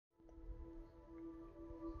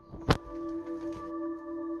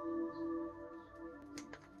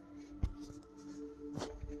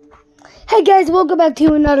Hey guys, welcome back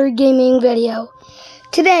to another gaming video.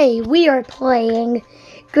 Today we are playing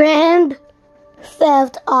Grand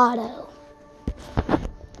Theft Auto.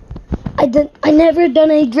 I never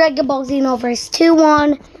done a Dragon Ball Xenoverse 2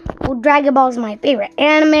 one. Well, Dragon Ball is my favorite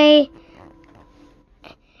anime.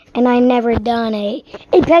 And I never done a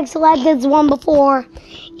Apex Legends one before.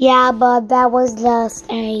 Yeah, but that was just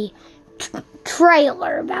a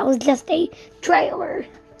trailer.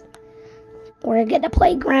 We're gonna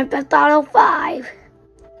play Grand Theft Auto 5.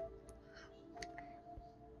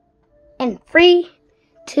 In 3,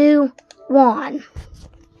 2, 1.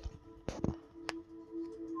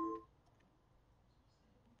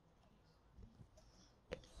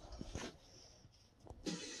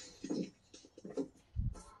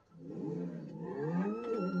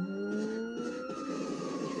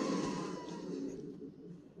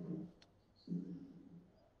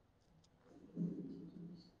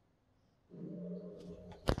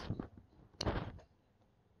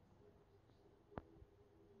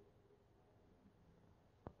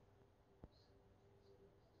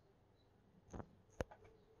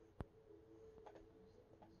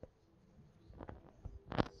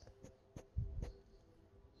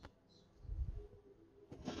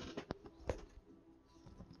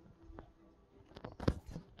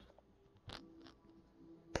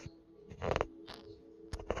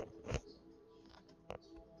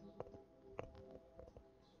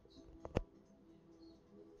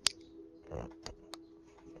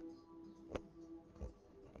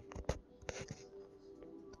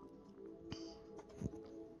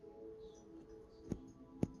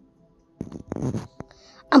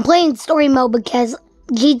 I'm playing story mode because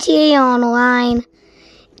GTA Online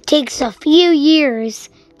takes a few years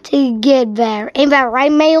to get there. Ain't that right,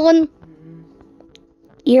 Malin?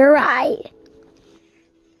 You're right.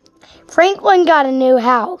 Franklin got a new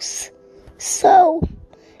house. So,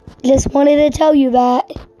 just wanted to tell you that.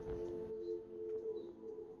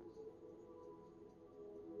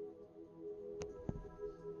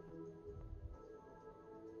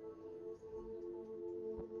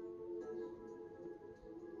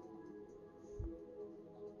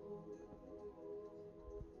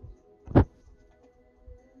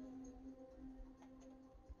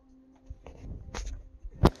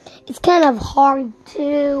 It's kind of hard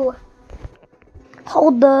to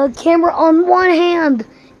hold the camera on one hand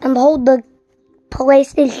and hold the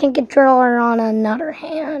PlayStation controller on another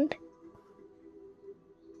hand.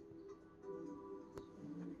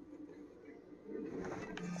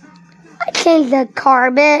 I changed the car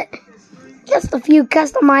a bit. Just a few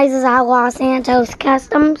customizes at Los Santos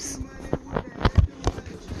Customs.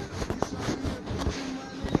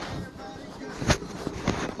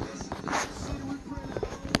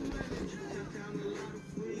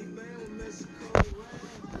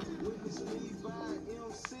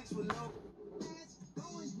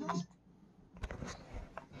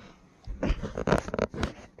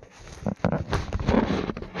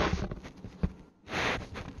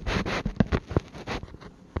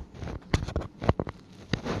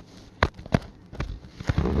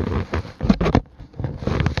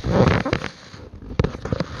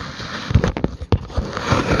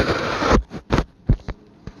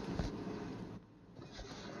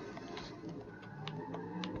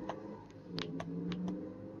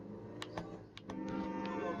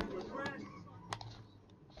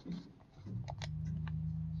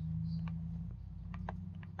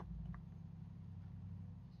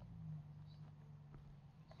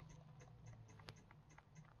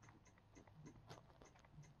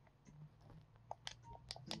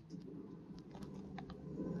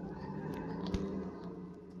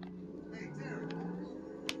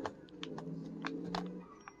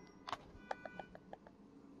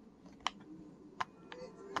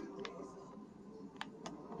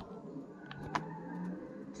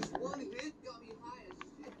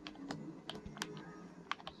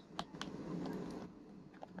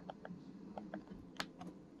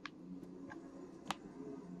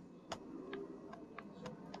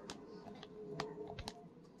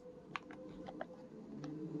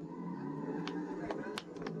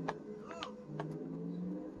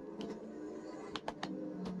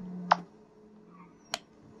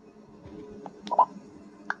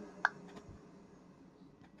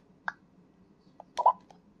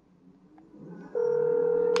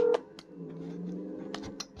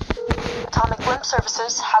 Atomic Blimp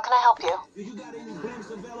Services, how can I help you? You got any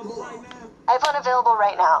blimps available right now? I have one available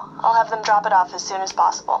right now. I'll have them drop it off as soon as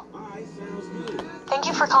possible. Alright, sounds good. Thank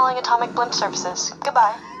you for calling Atomic Blimp Services.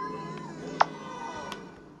 Goodbye.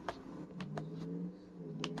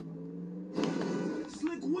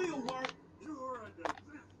 Slick wheel work.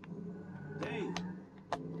 Dang.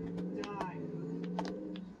 Die.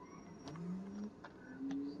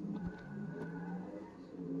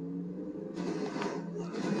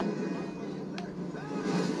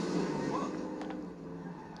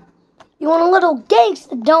 You want a little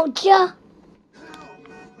gangster, don't ya?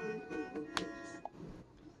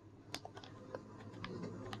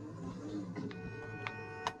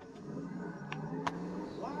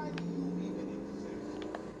 Why do you even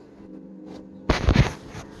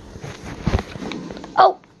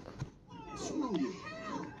Oh, exist? Screw you.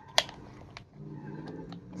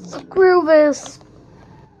 screw this.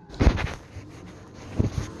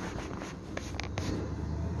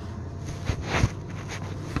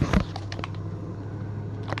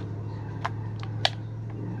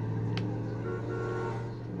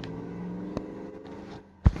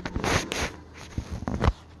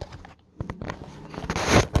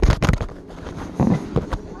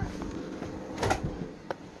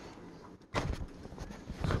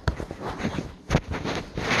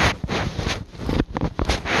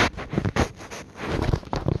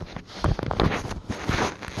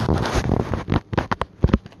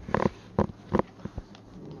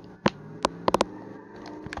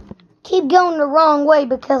 Keep going the wrong way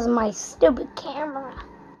because of my stupid camera.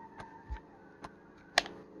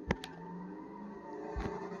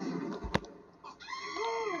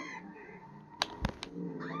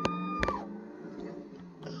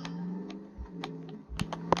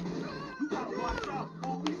 You gotta watch out,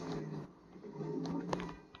 homie.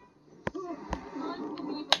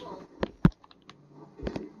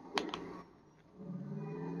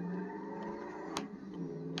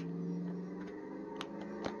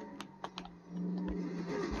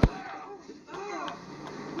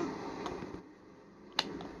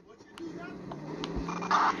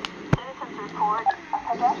 Citizens report a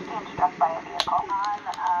pedestrian struck by a vehicle on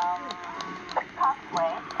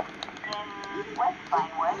Coxway in West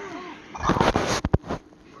Vinewood.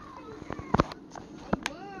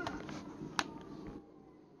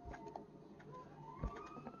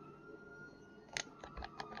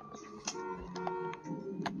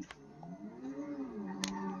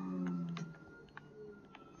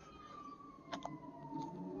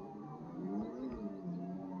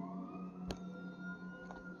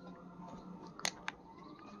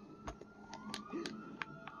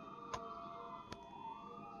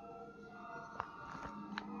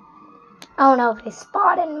 I don't know if they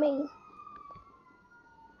spotted me. You ain't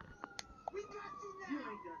got the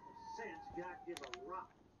sense, God give a rock.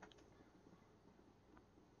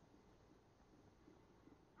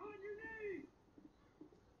 On your knees!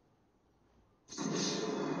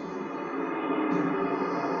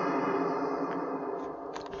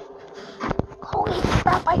 Holy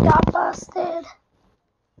crap, I got busted.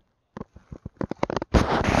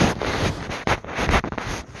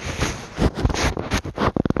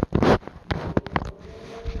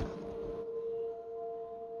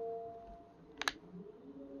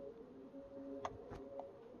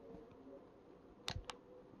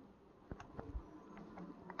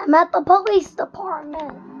 I'm at the police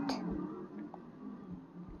department.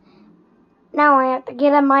 Now I have to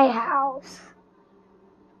get in my house.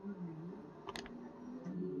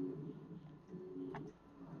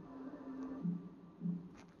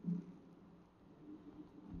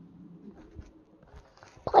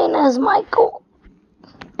 Playing as Michael.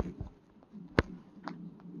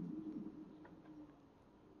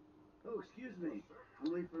 Oh, excuse me.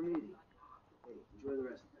 I'm late for a meeting. Hey, enjoy the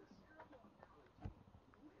rest of this.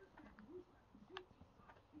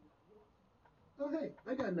 Oh, hey,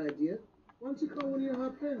 I got an idea. Why don't you call one of your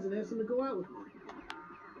hot friends and ask them to go out with me?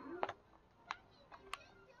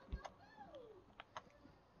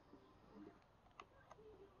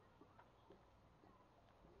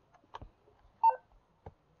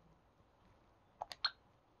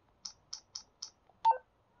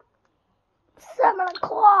 It's 7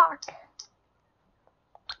 o'clock.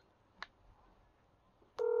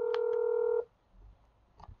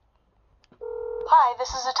 Hi, this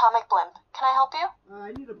is Atomic Blimp. Can I help you?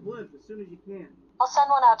 I need a blimp as soon as you can. I'll send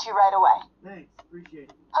one out to you right away. Thanks, appreciate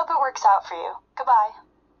it. Hope it works out for you. Goodbye.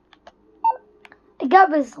 I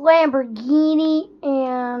got this Lamborghini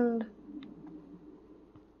and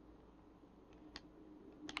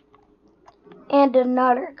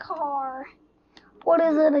another car. What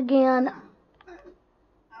is it again?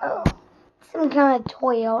 Oh, some kind of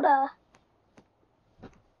Toyota.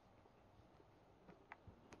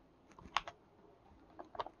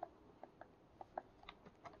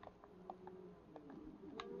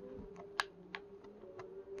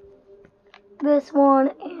 This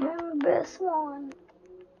one and this one.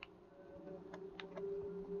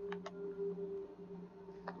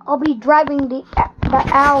 I'll be driving the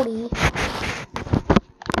Audi.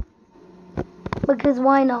 Because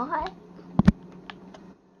why not?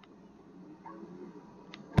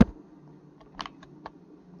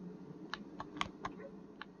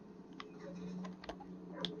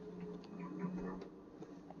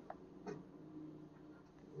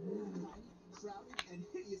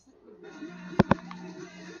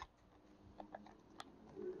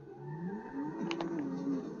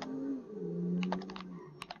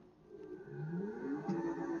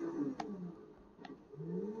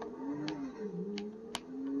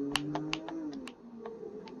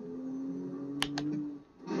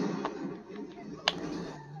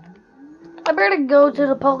 I better go to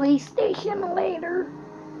the police station later.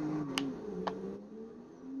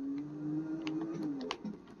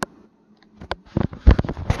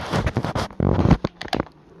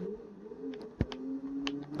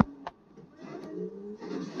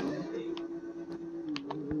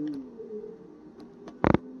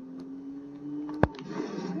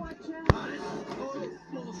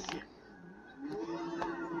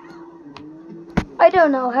 I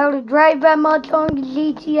don't know how to drive that much on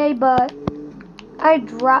GTA, but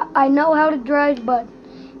I know how to drive, but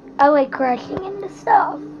I like crashing into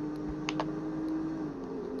stuff.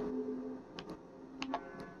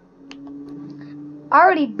 I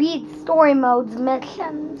already beat story mode's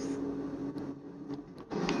missions.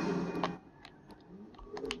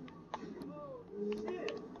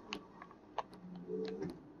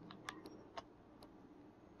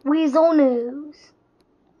 Weasel News.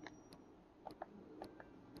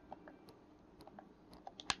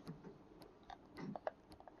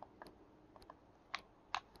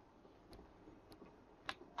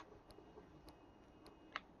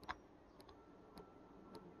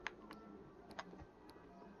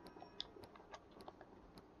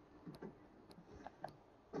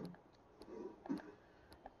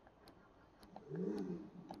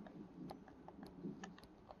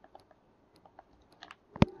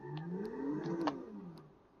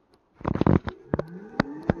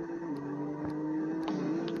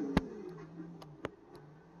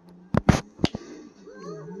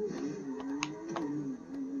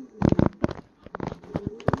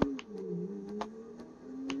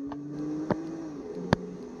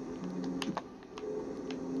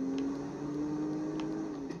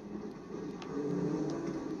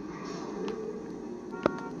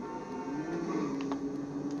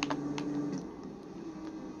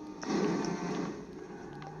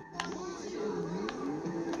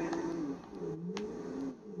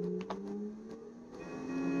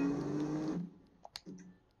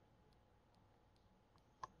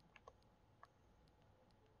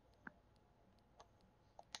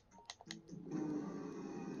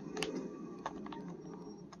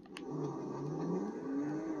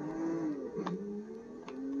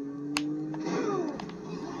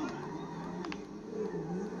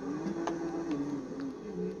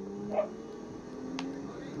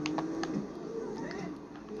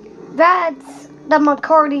 That's the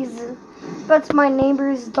McCarty's. That's my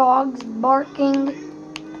neighbor's dog's barking.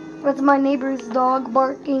 That's my neighbor's dog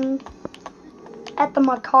barking at the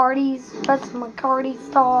McCarty's. That's McCarty's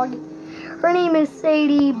dog. Her name is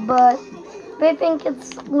Sadie, but they think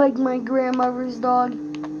it's like my grandmother's dog.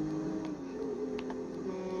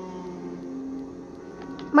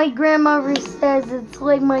 My grandmother says it's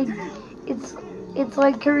like it's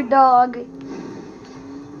like her dog.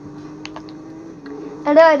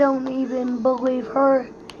 And I don't even believe her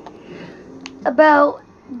about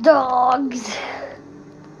dogs.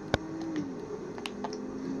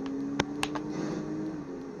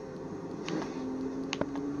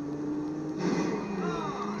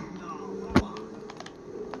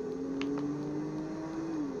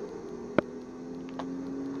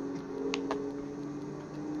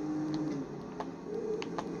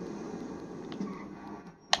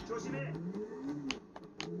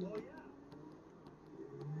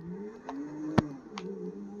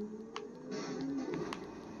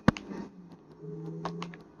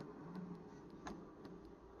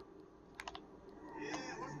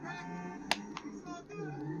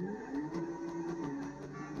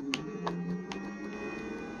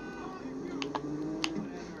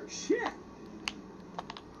 Shit!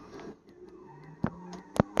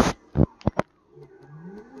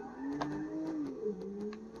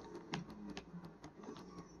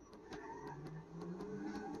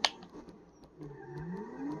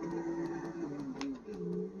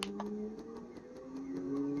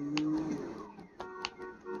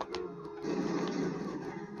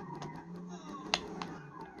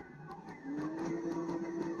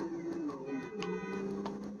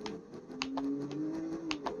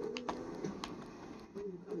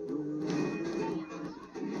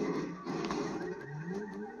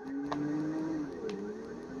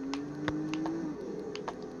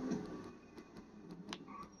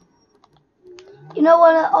 You know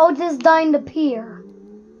what? I'll just dine the pier.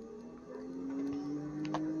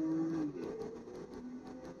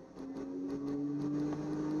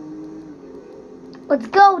 Let's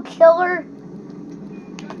go, killer.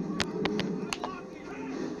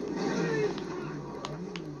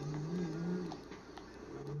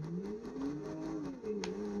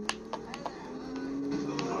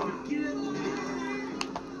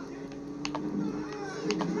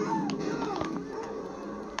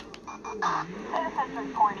 Citizens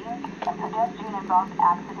reporting a pedestrian-involved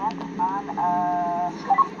accident on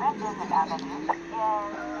Redmond Avenue in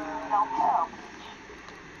Del Perro.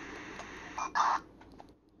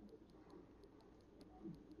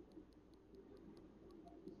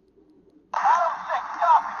 Adam 6,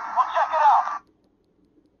 copy. We'll check it out.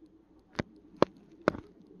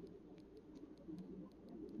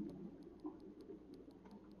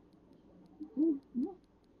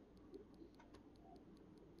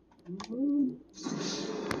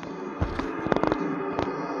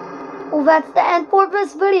 Well, that's the end for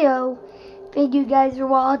this video. Thank you guys for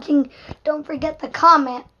watching. Don't forget to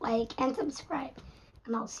comment, like, and subscribe.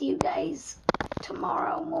 And I'll see you guys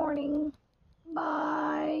tomorrow morning.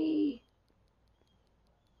 Bye.